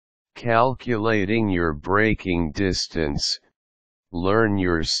calculating your braking distance, learn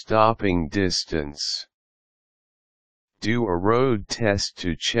your stopping distance. Do a road test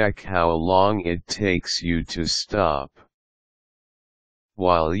to check how long it takes you to stop.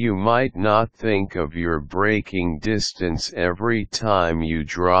 While you might not think of your braking distance every time you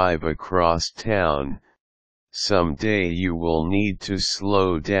drive across town, someday you will need to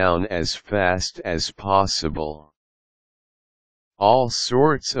slow down as fast as possible. All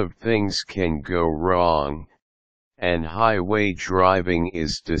sorts of things can go wrong, and highway driving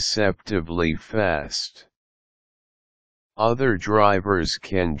is deceptively fast. Other drivers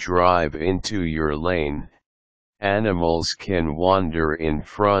can drive into your lane, animals can wander in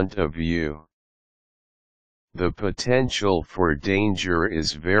front of you. The potential for danger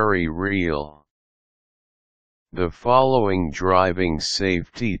is very real. The following driving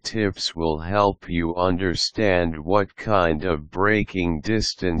safety tips will help you understand what kind of braking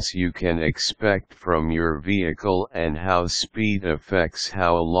distance you can expect from your vehicle and how speed affects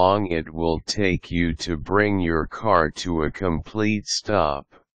how long it will take you to bring your car to a complete stop.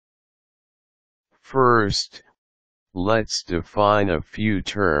 First, let's define a few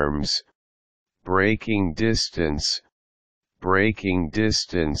terms. Braking distance. Braking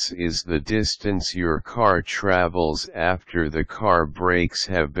distance is the distance your car travels after the car brakes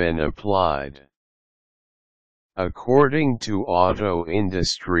have been applied. According to auto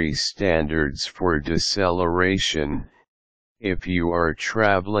industry standards for deceleration, if you are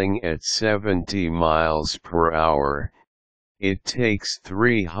traveling at 70 miles per hour, it takes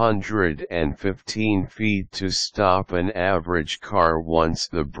 315 feet to stop an average car once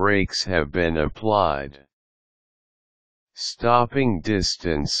the brakes have been applied. Stopping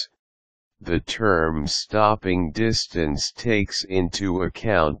distance. The term stopping distance takes into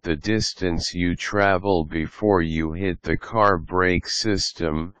account the distance you travel before you hit the car brake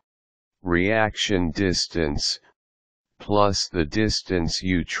system, reaction distance, plus the distance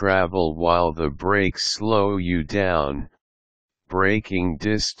you travel while the brakes slow you down, braking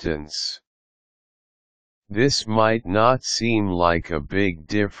distance. This might not seem like a big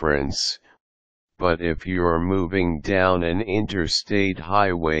difference, but if you're moving down an interstate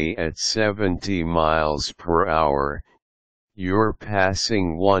highway at 70 miles per hour, you're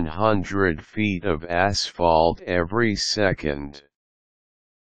passing 100 feet of asphalt every second.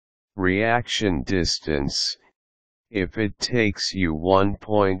 Reaction distance. If it takes you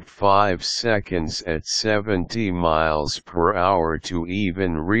 1.5 seconds at 70 miles per hour to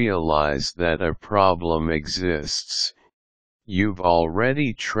even realize that a problem exists, you've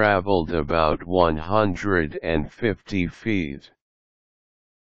already traveled about 150 feet.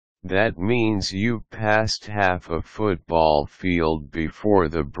 That means you've passed half a football field before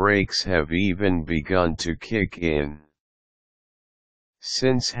the brakes have even begun to kick in.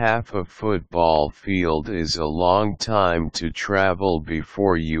 Since half a football field is a long time to travel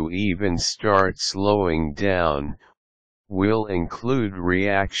before you even start slowing down, we'll include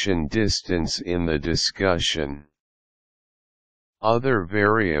reaction distance in the discussion. Other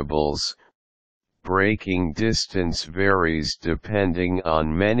variables. Braking distance varies depending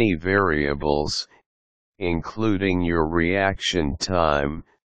on many variables, including your reaction time,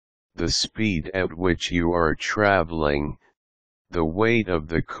 the speed at which you are traveling, the weight of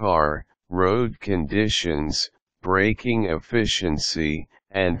the car, road conditions, braking efficiency,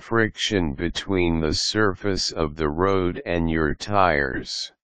 and friction between the surface of the road and your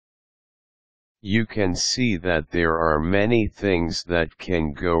tires. You can see that there are many things that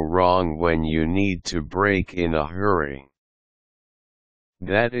can go wrong when you need to brake in a hurry.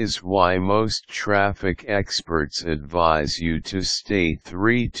 That is why most traffic experts advise you to stay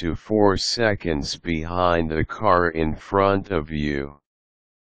 3 to 4 seconds behind the car in front of you.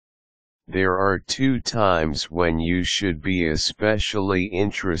 There are 2 times when you should be especially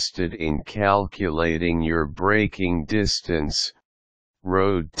interested in calculating your braking distance.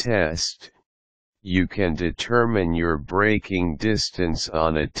 Road test. You can determine your braking distance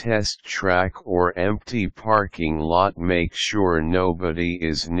on a test track or empty parking lot. Make sure nobody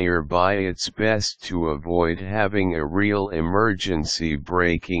is nearby. It's best to avoid having a real emergency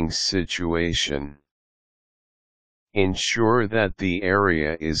braking situation. Ensure that the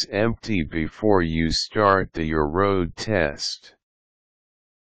area is empty before you start your road test.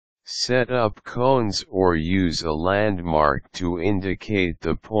 Set up cones or use a landmark to indicate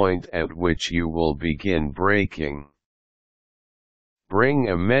the point at which you will begin braking. Bring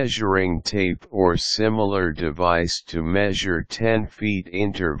a measuring tape or similar device to measure 10 feet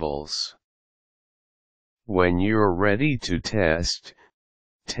intervals. When you're ready to test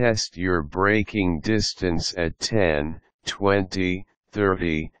your braking distance at 10, 20,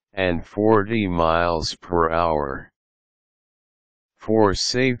 30, and 40 miles per hour. For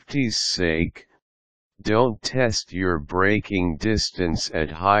safety's sake, don't test your braking distance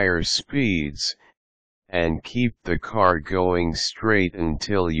at higher speeds, and keep the car going straight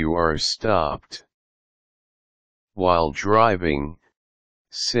until you are stopped. While driving,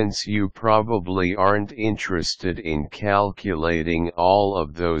 since you probably aren't interested in calculating all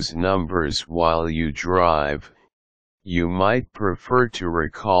of those numbers while you drive, you might prefer to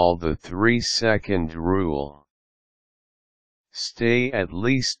recall the 3-second rule. Stay at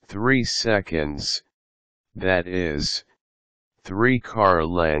least 3 seconds, that is, 3 car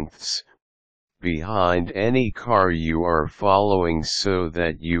lengths, behind any car you are following so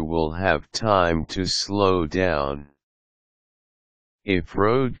that you will have time to slow down. If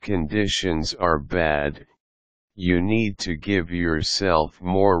road conditions are bad, you need to give yourself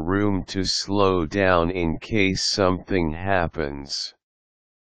more room to slow down in case something happens.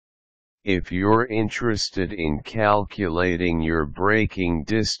 If you're interested in calculating your braking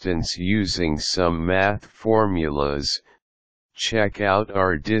distance using some math formulas, check out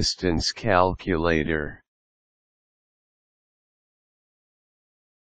our distance calculator.